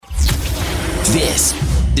This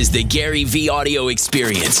is the GaryVee audio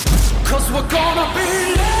experience. 'Cause we're gonna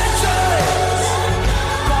be legends.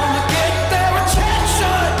 Gonna get their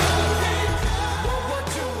attention. What we're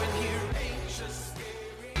doing here ain't just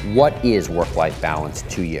scary. What is work-life balance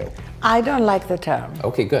to you? I don't like the term.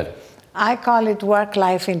 Okay, good. I call it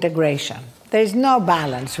work-life integration. There's no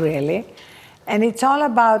balance, really. And it's all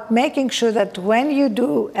about making sure that when you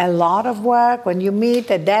do a lot of work, when you meet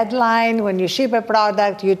a deadline, when you ship a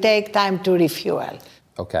product, you take time to refuel.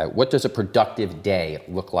 Okay, what does a productive day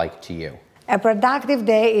look like to you? A productive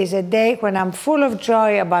day is a day when I'm full of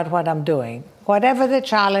joy about what I'm doing. Whatever the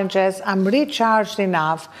challenges, I'm recharged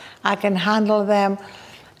enough, I can handle them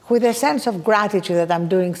with a sense of gratitude that I'm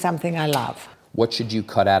doing something I love. What should you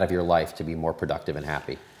cut out of your life to be more productive and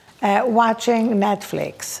happy? Watching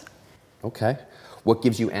Netflix. Okay. What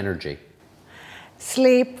gives you energy?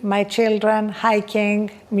 Sleep, my children,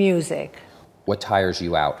 hiking, music. What tires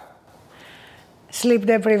you out? Sleep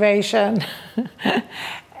deprivation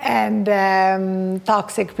and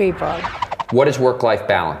toxic people. What is work-life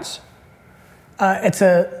balance? It's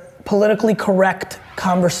a politically correct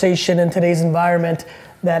conversation in today's environment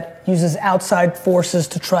that uses outside forces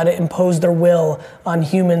to try to impose their will on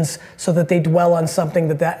humans so that they dwell on something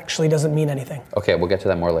that actually doesn't mean anything. Okay, we'll get to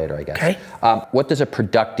that more later, I guess. Okay. What does a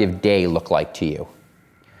productive day look like to you?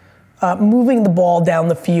 Moving the ball down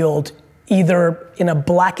the field, either in a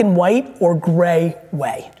black and white or gray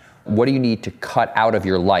way. What do you need to cut out of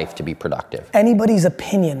your life to be productive? Anybody's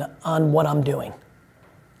opinion on what I'm doing.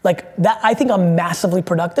 Like that, I think I'm massively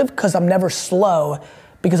productive because I'm never slow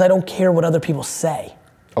because I don't care what other people say.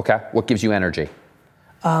 Okay, what gives you energy?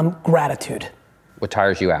 Gratitude. What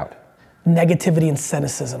tires you out? Negativity and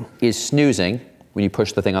cynicism. Is snoozing, when you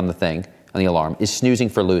push the thing on the alarm, is snoozing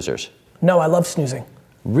for losers? No, I love snoozing.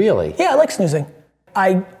 Really? Yeah, I like snoozing.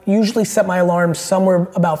 I usually set my alarm somewhere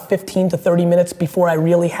about 15 to 30 minutes before I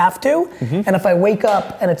really have to. Mm-hmm. And if I wake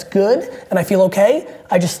up and it's good and I feel okay,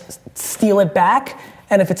 I just steal it back.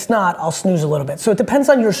 And if it's not, I'll snooze a little bit. So it depends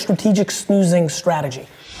on your strategic snoozing strategy.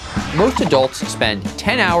 Most adults spend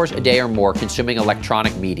 10 hours a day or more consuming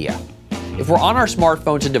electronic media. If we're on our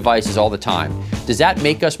smartphones and devices all the time, does that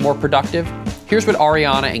make us more productive? Here's what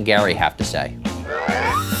Ariana and Gary have to say.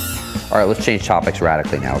 All right, let's change topics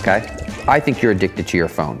radically now, okay? I think you're addicted to your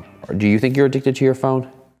phone. Or do you think you're addicted to your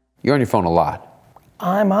phone? You're on your phone a lot.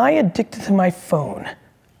 Am I addicted to my phone?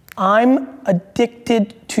 I'm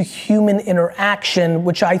addicted to human interaction,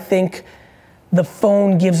 which I think the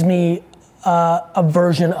phone gives me a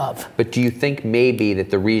version of. But do you think maybe that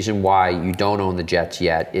the reason why you don't own the jets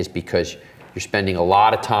yet is because you're spending a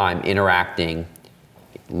lot of time interacting,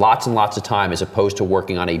 lots and lots of time, as opposed to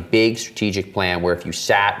working on a big strategic plan where if you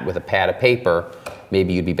sat with a pad of paper,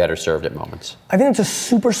 maybe you'd be better served at moments? I think it's a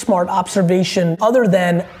super smart observation, other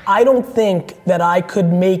than I don't think that I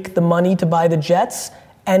could make the money to buy the jets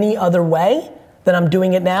any other way than I'm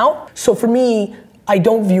doing it now. So for me, I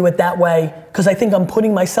don't view it that way because I think I'm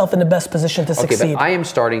putting myself in the best position to succeed. Okay, but I am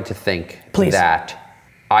starting to think that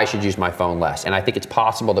I should use my phone less. And I think it's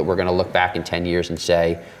possible that we're going to look back in 10 years and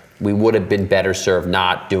say, we would have been better served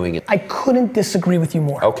not doing it. I couldn't disagree with you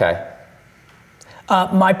more. Okay.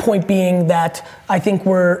 My point being that I think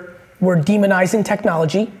we're demonizing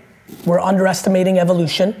technology, we're underestimating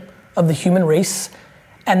evolution of the human race,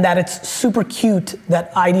 and that it's super cute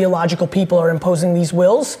that ideological people are imposing these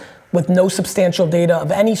wills with no substantial data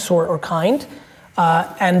of any sort or kind,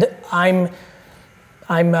 and I'm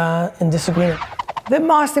in disagreement. The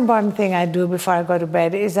most important thing I do before I go to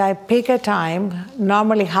bed is I pick a time,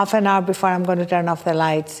 normally half an hour before I'm going to turn off the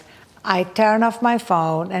lights. I turn off my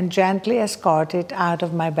phone and gently escort it out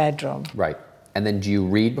of my bedroom. Right. And then do you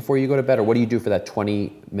read before you go to bed, or what do you do for that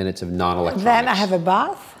 20 minutes of non-electronics? Then I have a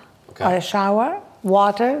bath or a shower,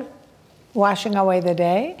 water, washing away the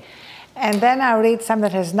day. And then I read something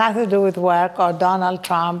that has nothing to do with work or Donald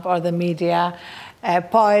Trump or the media,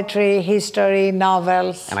 poetry, history,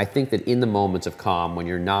 novels. And I think that in the moments of calm, when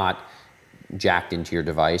you're not jacked into your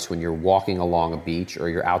device, when you're walking along a beach or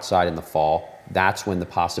you're outside in the fall, that's when the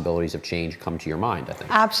possibilities of change come to your mind, I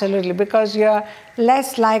think. Absolutely, because you're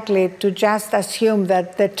less likely to just assume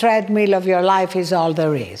that the treadmill of your life is all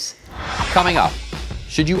there is. Coming up,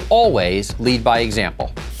 should you always lead by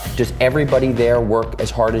example? Does everybody there work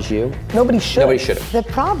as hard as you? Nobody should. Nobody should. The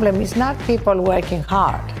problem is not people working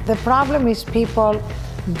hard. The problem is people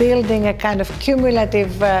building a kind of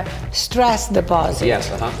cumulative stress deposit. Yes,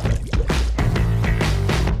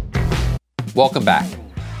 Welcome back.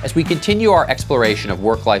 As we continue our exploration of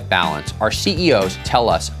work-life balance, our CEOs tell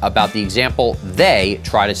us about the example they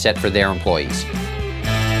try to set for their employees.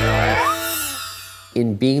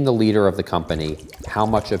 In being the leader of the company, how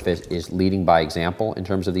much of it is leading by example in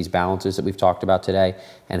terms of these balances that we've talked about today,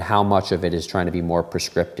 and how much of it is trying to be more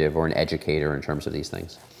prescriptive or an educator in terms of these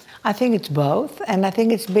things? I think it's both, and I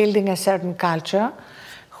think it's building a certain culture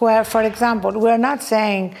where, for example, we're not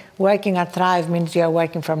saying working at Thrive means you're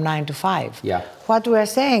working from 9 to 5. Yeah. What we're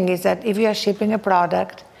saying is that if you're shipping a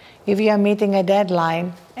product, if you're meeting a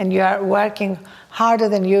deadline, and you're working harder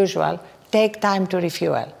than usual, take time to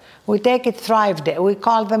refuel. We take it Thrive Day. We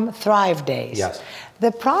call them Thrive Days. Yes.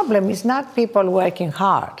 The problem is not people working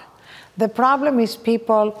hard. The problem is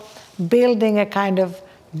people building a kind of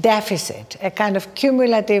deficit, a kind of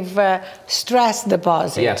cumulative stress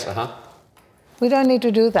deposit. Yes, We don't need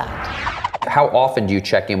to do that. How often do you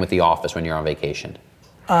check in with the office when you're on vacation?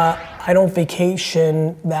 I don't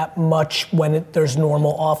vacation that much when there's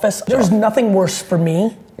normal office. There's nothing worse for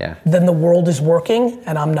me than the world is working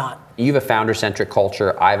and I'm not. You have a founder-centric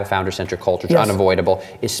culture. I have a founder-centric culture. It's Yes. unavoidable,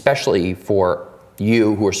 especially for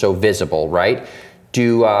you who are so visible, right?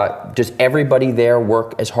 Does everybody there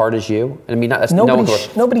work as hard as you? I mean, Nobody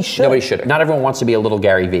should. Nobody should. Not everyone wants to be a little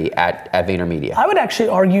GaryVee at VaynerMedia. I would actually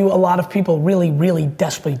argue a lot of people really, really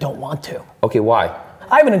desperately don't want to. Okay, why?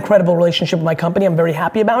 I have an incredible relationship with my company. I'm very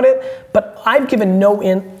happy about it, but I've given no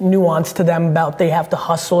nuance to them about they have to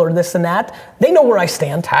hustle or this and that. They know where I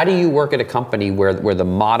stand. How do you work at a company where the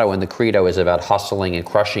motto and the credo is about hustling and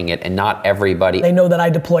crushing it and not everybody? They know that I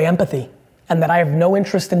deploy empathy and that I have no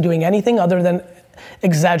interest in doing anything other than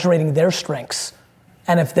exaggerating their strengths.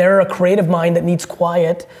 And if they're a creative mind that needs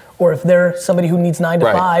quiet, or if they're somebody who needs 9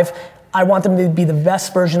 to 5, I want them to be the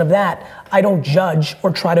best version of that. I don't judge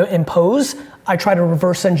or try to impose. I try to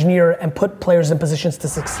reverse engineer and put players in positions to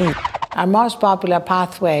succeed. Our most popular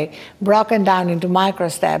pathway, broken down into micro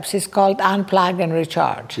steps, is called unplug and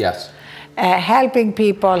recharge. Yes. Helping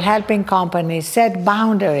people, helping companies set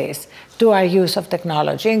boundaries to our use of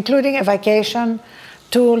technology, including a vacation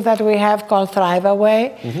tool that we have called Thrive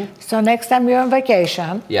Away. So next time you're on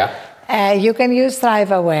vacation, you can use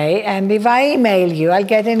Thrive Away, and if I email you, I'll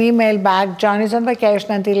get an email back, John is on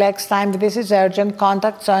vacation until X time, this is urgent,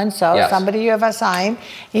 contact so-and-so, somebody you have assigned.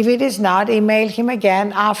 If it is not, email him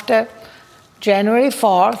again after January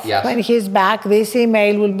 4th. When he's back, this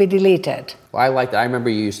email will be deleted. Well, I like that. I remember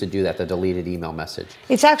you used to do that, the deleted email message.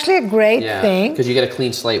 It's actually a great thing. Because you get a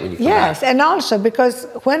clean slate when you come back. And also because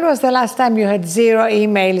when was the last time you had 0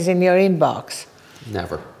 emails in your inbox?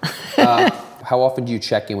 Never. How often do you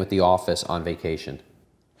check in with the office on vacation?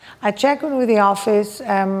 I check in with the office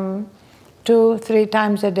 2-3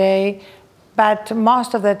 times a day, but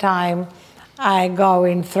most of the time I go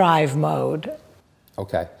in Thrive mode.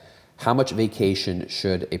 Okay. How much vacation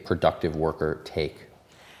should a productive worker take?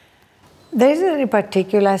 There isn't any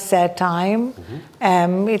particular set time.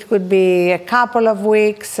 It could be a couple of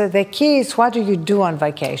weeks. The key is, what do you do on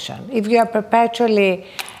vacation? If you are perpetually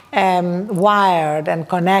wired and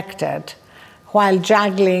connected while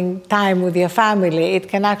juggling time with your family, it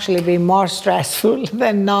can actually be more stressful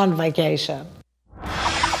than non-vacation.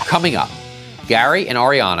 Coming up, Gary and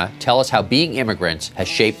Ariana tell us how being immigrants has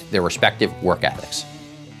shaped their respective work ethics.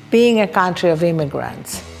 Being a country of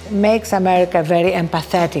immigrants makes America a very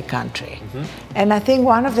empathetic country. And I think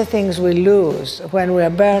one of the things we lose when we're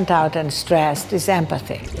burnt out and stressed is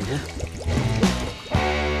empathy.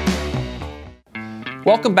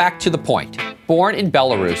 Welcome back to The Point. Born in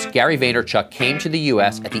Belarus, Gary Vaynerchuk came to the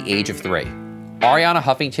US at the age of 3. Ariana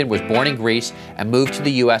Huffington was born in Greece and moved to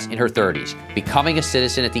the US in her 30s, becoming a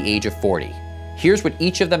citizen at the age of 40. Here's what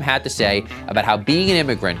each of them had to say about how being an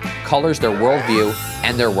immigrant colors their worldview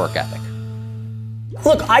and their work ethic.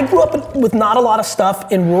 Look, I grew up with not a lot of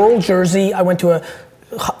stuff in rural Jersey. I went to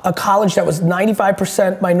a college that was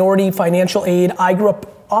 95% minority financial aid. I grew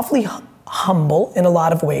up awfully humble in a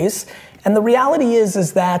lot of ways. And the reality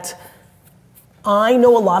is that I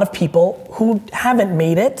know a lot of people who haven't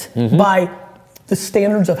made it by the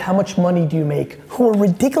standards of how much money do you make, who are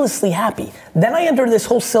ridiculously happy. Then I enter this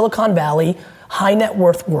whole Silicon Valley high net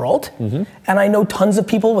worth world, and I know tons of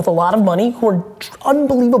people with a lot of money who are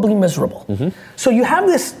unbelievably miserable. So you have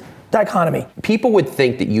this dichotomy. People would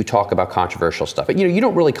think that you talk about controversial stuff, but you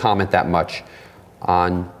don't really comment that much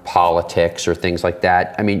on politics or things like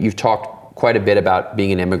that. I mean, you've talked quite a bit about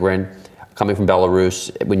being an immigrant, coming from Belarus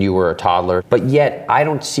when you were a toddler, but yet I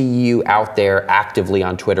don't see you out there actively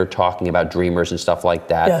on Twitter talking about dreamers and stuff like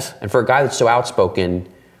that. Yes. And for a guy that's so outspoken,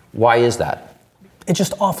 why is that? It's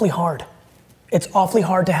just awfully hard. It's awfully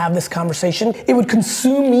hard to have this conversation. It would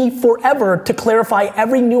consume me forever to clarify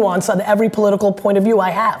every nuance on every political point of view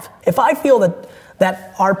I have. If I feel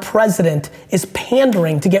that our president is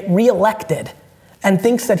pandering to get reelected and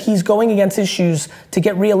thinks that he's going against issues to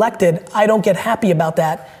get reelected, I don't get happy about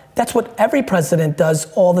that. That's what every president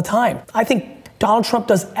does all the time. I think Donald Trump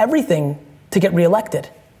does everything to get reelected.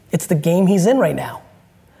 It's the game he's in right now.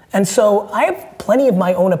 And so I have plenty of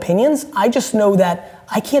my own opinions. I just know that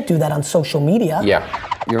I can't do that on social media. Yeah.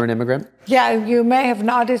 You're an immigrant? Yeah, you may have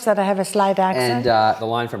noticed that I have a slight accent. And the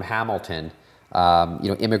line from Hamilton,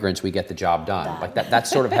 immigrants, we get the job done. Like that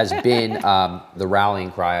sort of has been the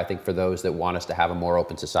rallying cry, I think, for those that want us to have a more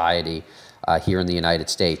open society here in the United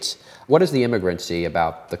States. What does the immigrant see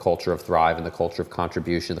about the culture of Thrive and the culture of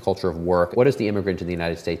contribution, the culture of work? What does the immigrant in the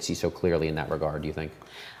United States see so clearly in that regard, do you think?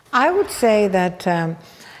 I would say that,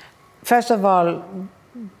 first of all,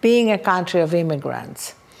 being a country of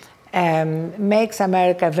immigrants makes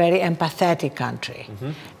America a very empathetic country.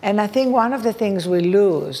 Mm-hmm. And I think one of the things we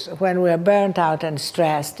lose when we're burnt out and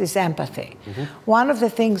stressed is empathy. Mm-hmm. One of the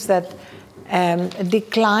things that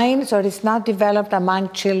declines or is not developed among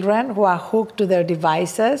children who are hooked to their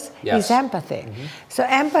devices is empathy. Mm-hmm. So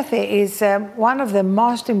empathy is one of the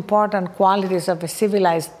most important qualities of a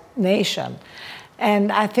civilized nation.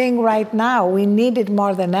 And I think right now we need it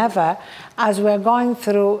more than ever as we're going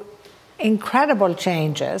through incredible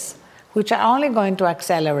changes, which are only going to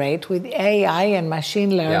accelerate with AI and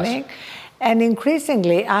machine learning. Yes. And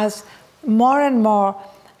increasingly, as more and more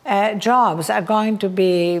jobs are going to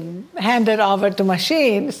be handed over to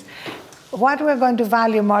machines, what we're going to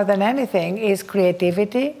value more than anything is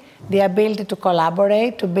creativity, the ability to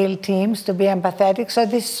collaborate, to build teams, to be empathetic. So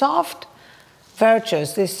these soft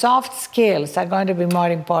virtues, these soft skills are going to be more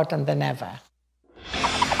important than ever.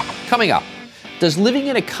 Coming up, does living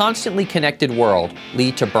in a constantly connected world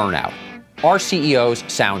lead to burnout? Are CEOs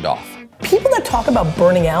sound off? People that talk about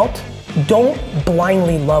burning out don't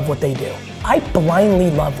blindly love what they do. I blindly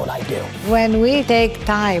love what I do. When we take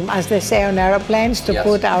time, as they say on airplanes, to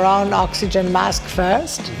put our own oxygen mask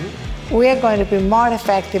first, we are going to be more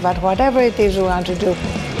effective at whatever it is we want to do.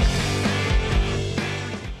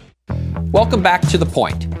 Welcome back to The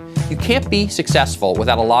Point. You can't be successful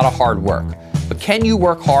without a lot of hard work, but can you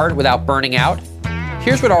work hard without burning out?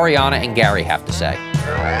 Here's what Ariana and Gary have to say.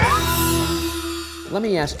 Let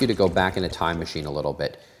me ask you to go back in a time machine a little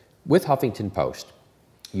bit. With Huffington Post,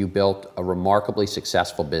 you built a remarkably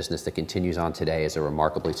successful business that continues on today as a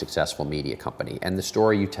remarkably successful media company. And the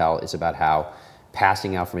story you tell is about how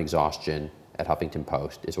passing out from exhaustion at Huffington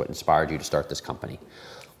Post is what inspired you to start this company.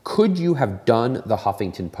 Could you have done the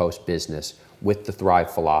Huffington Post business with the Thrive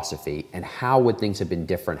philosophy, and how would things have been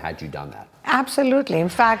different had you done that? Absolutely. In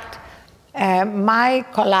fact, my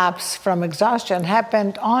collapse from exhaustion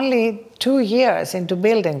happened only 2 years into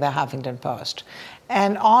building the Huffington Post.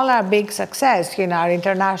 And all our big success, our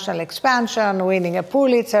international expansion, winning a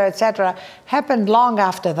Pulitzer, etc., happened long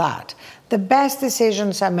after that. The best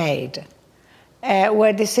decisions are made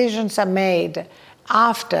where decisions are made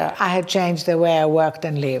after I had changed the way I worked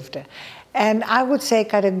and lived. And I would say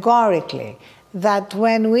categorically that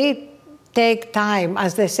when we take time,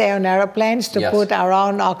 as they say on airplanes, to put our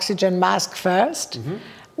own oxygen mask first,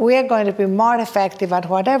 we are going to be more effective at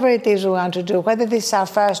whatever it is we want to do, whether this is our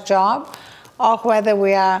first job or whether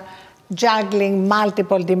we are juggling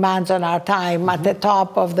multiple demands on our time at the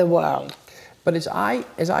top of the world. But as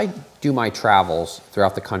I do my travels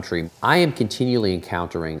throughout the country, I am continually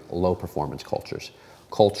encountering low performance cultures.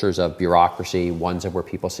 Cultures of bureaucracy, ones of where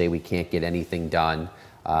people say we can't get anything done,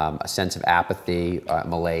 a sense of apathy,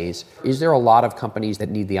 malaise. Is there a lot of companies that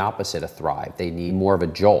need the opposite of Thrive? They need more of a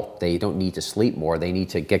jolt. They don't need to sleep more. They need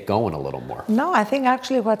to get going a little more. No, I think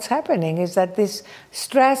actually what's happening is that this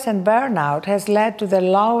stress and burnout has led to the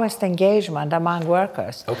lowest engagement among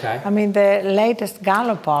workers. Okay. I mean, the latest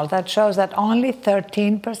Gallup poll that shows that only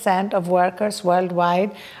 13% of workers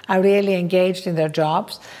worldwide are really engaged in their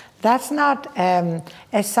jobs. That's not a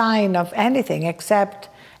sign of anything except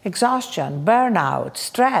exhaustion, burnout,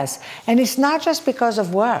 stress. And it's not just because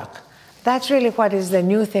of work. That's really what is the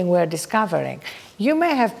new thing we're discovering. You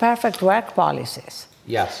may have perfect work policies.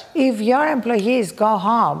 Yes. If your employees go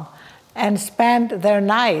home and spend their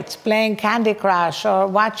nights playing Candy Crush or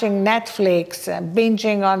watching Netflix,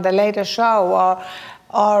 binging on the latest show,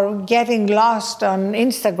 or getting lost on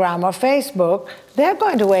Instagram or Facebook, they're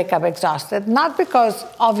going to wake up exhausted, not because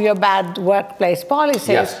of your bad workplace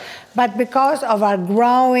policies, but because of our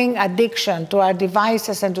growing addiction to our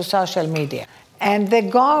devices and to social media. And the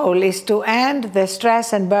goal is to end the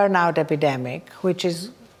stress and burnout epidemic, which is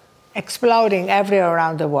exploding everywhere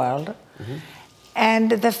around the world.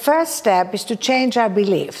 And the first step is to change our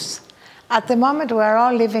beliefs. At the moment, we're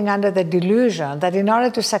all living under the delusion that in order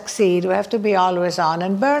to succeed, we have to be always on,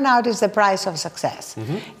 and burnout is the price of success.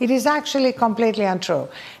 It is actually completely untrue.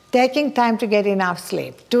 taking time to get enough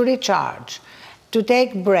sleep, to recharge, to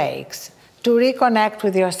take breaks, to reconnect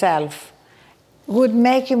with yourself would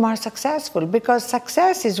make you more successful, because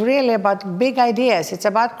success is really about big ideas. It's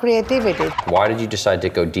about creativity. Why did you decide to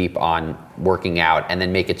go deep on working out and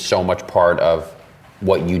then make it so much part of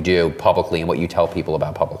what you do publicly and what you tell people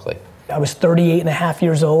about publicly? I was 38 and a half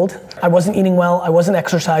years old. I wasn't eating well, I wasn't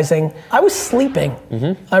exercising. I was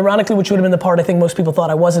sleeping. Ironically, which would have been the part I think most people thought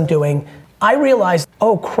I wasn't doing. I realized,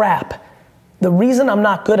 oh crap, the reason I'm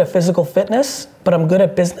not good at physical fitness, but I'm good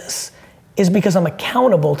at business, is because I'm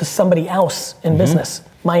accountable to somebody else in business.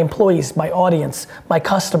 My employees, my audience, my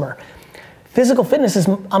customer. Physical fitness is,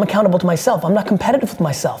 I'm accountable to myself. I'm not competitive with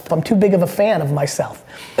myself. I'm too big of a fan of myself.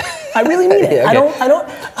 I really mean it. Okay.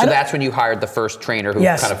 So that's when you hired the first trainer who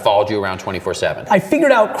kind of followed you around 24/7. I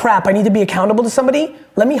figured out, crap, I need to be accountable to somebody.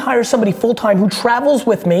 Let me hire somebody full-time who travels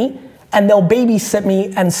with me, and they'll babysit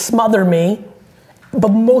me and smother me.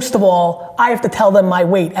 But most of all, I have to tell them my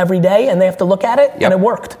weight every day, and they have to look at it, and it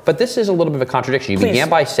worked. But this is a little bit of a contradiction. You began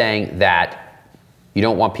by saying that you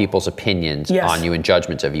don't want people's opinions on you and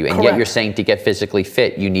judgments of you, and yet you're saying to get physically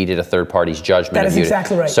fit, you needed a third party's judgment of you. That is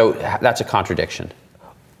exactly right. So that's a contradiction.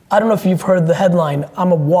 I don't know if you've heard the headline,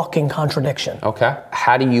 I'm a walking contradiction. Okay.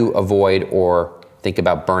 How do you avoid or think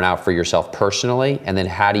about burnout for yourself personally, and then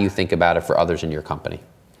how do you think about it for others in your company?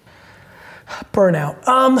 Burnout.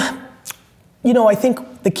 You know, I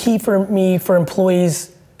think the key for me, for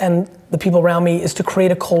employees and the people around me, is to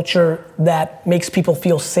create a culture that makes people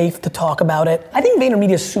feel safe to talk about it. I think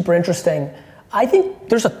VaynerMedia is super interesting. I think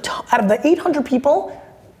there's out of the 800 people,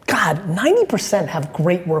 God, 90% have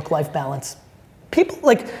great work-life balance. People,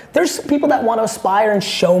 like, there's people that want to aspire and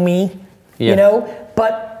show me, you know,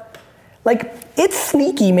 but like, it's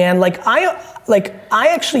sneaky, man. I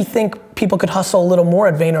actually think people could hustle a little more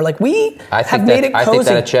at Vayner. Like, we have made it cozy. I think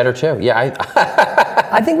that at Cheddar too. Yeah,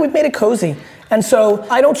 I think we've made it cozy. And so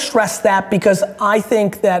I don't stress that, because I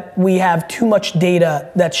think that we have too much data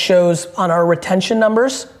that shows on our retention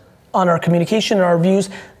numbers, on our communication and our views,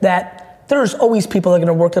 that there's always people that are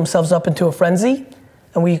gonna work themselves up into a frenzy.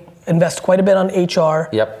 And we invest quite a bit on HR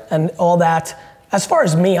and all that. As far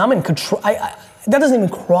as me, I'm in control. That doesn't even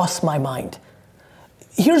cross my mind.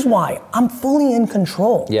 Here's why, I'm fully in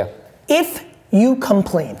control. If you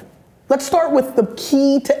complain, let's start with the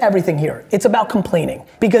key to everything here. It's about complaining.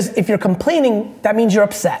 Because if you're complaining, that means you're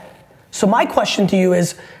upset. So my question to you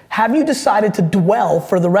is, have you decided to dwell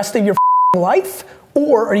for the rest of your life,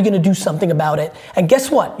 or are you gonna do something about it? And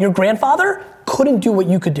guess what? Your grandfather couldn't do what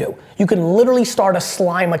you could do. You can literally start a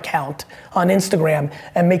slime account on Instagram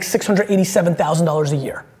and make $687,000 a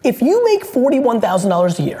year. If you make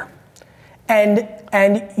 $41,000 a year, and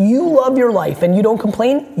you love your life and you don't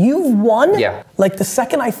complain, you've won. Like, the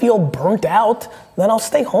second I feel burnt out, then I'll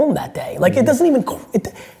stay home that day. Like, it doesn't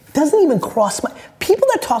even cross my, people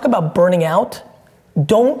that talk about burning out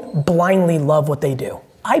don't blindly love what they do.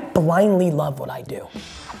 I blindly love what I do.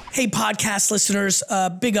 Hey, podcast listeners,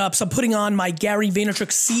 big ups. I'm putting on my Gary Vaynerchuk,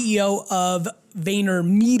 CEO of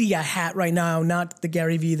VaynerMedia hat right now, not the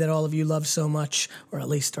GaryVee that all of you love so much, or at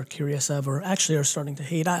least are curious of, or actually are starting to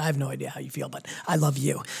hate. I have no idea how you feel, but I love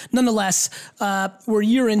you. Nonetheless, we're a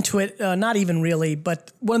year into it, not even really,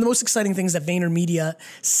 but one of the most exciting things that VaynerMedia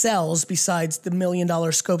sells, besides the $1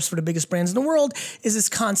 million scopes for the biggest brands in the world, is this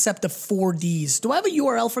concept of 4Ds. Do I have a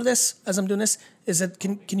URL for this as I'm doing this?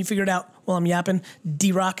 Can you figure it out while I'm yapping?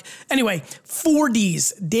 D-Rock. Anyway,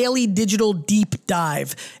 4Ds, Daily Digital Deep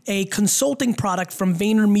Dive, a consulting product from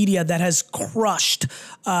VaynerMedia that has crushed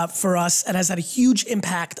for us and has had a huge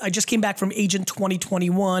impact. I just came back from Agent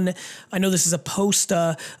 2021. I know this is a post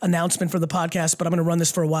announcement for the podcast, but I'm going to run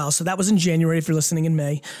this for a while. So that was in January if you're listening in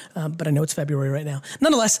May, but I know it's February right now.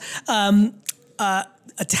 Nonetheless,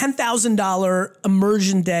 a $10,000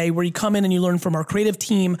 immersion day where you come in and you learn from our creative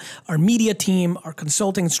team, our media team, our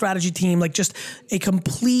consulting and strategy team, like just a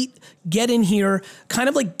complete get in here, kind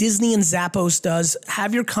of like Disney and Zappos does,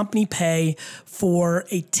 have your company pay for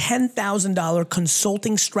a $10,000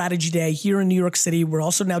 consulting strategy day here in New York City. We're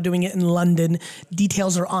also now doing it in London.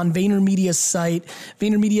 Details are on VaynerMedia's site,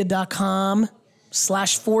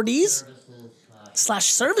 VaynerMedia.com/4Ds.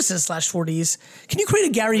 /services/4Ds. Can you create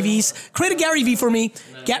a GaryVee? Create a GaryVee for me.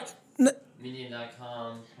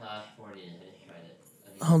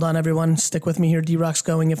 Media.com/4Ds. Hold on, everyone. Stick with me here. D-Rock's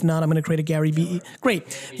going. If not, I'm going to create a GaryVee. Great.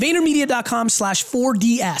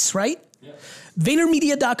 VaynerMedia.com/4DS, right? Yep.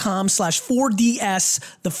 VaynerMedia.com/4DS,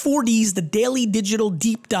 the 4Ds, the daily digital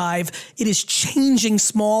deep dive. It is changing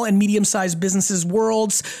small and medium-sized businesses'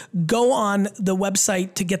 worlds. Go on the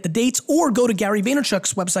website to get the dates, or go to Gary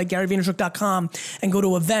Vaynerchuk's website, GaryVaynerchuk.com, and go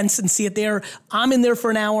to events and see it there. I'm in there for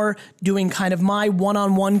an hour doing kind of my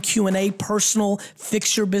one-on-one Q&A, personal,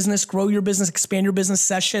 fix your business, grow your business, expand your business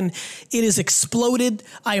session. It has exploded.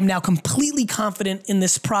 I am now completely confident in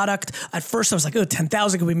this product. At first I was like, oh,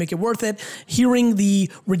 10,000, can we make it worth it? Hearing the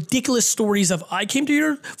ridiculous stories of, I came to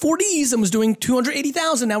your 4Ds and was doing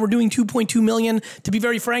 280,000. Now we're doing 2.2 million. To be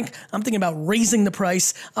very frank, I'm thinking about raising the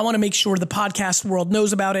price. I want to make sure the podcast world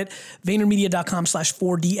knows about it.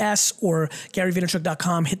 VaynerMedia.com/4DS or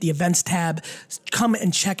GaryVaynerchuk.com. Hit the events tab. Come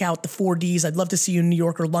and check out the 4Ds. I'd love to see you in New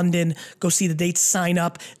York or London. Go see the dates, sign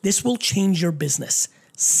up. This will change your business.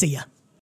 See ya.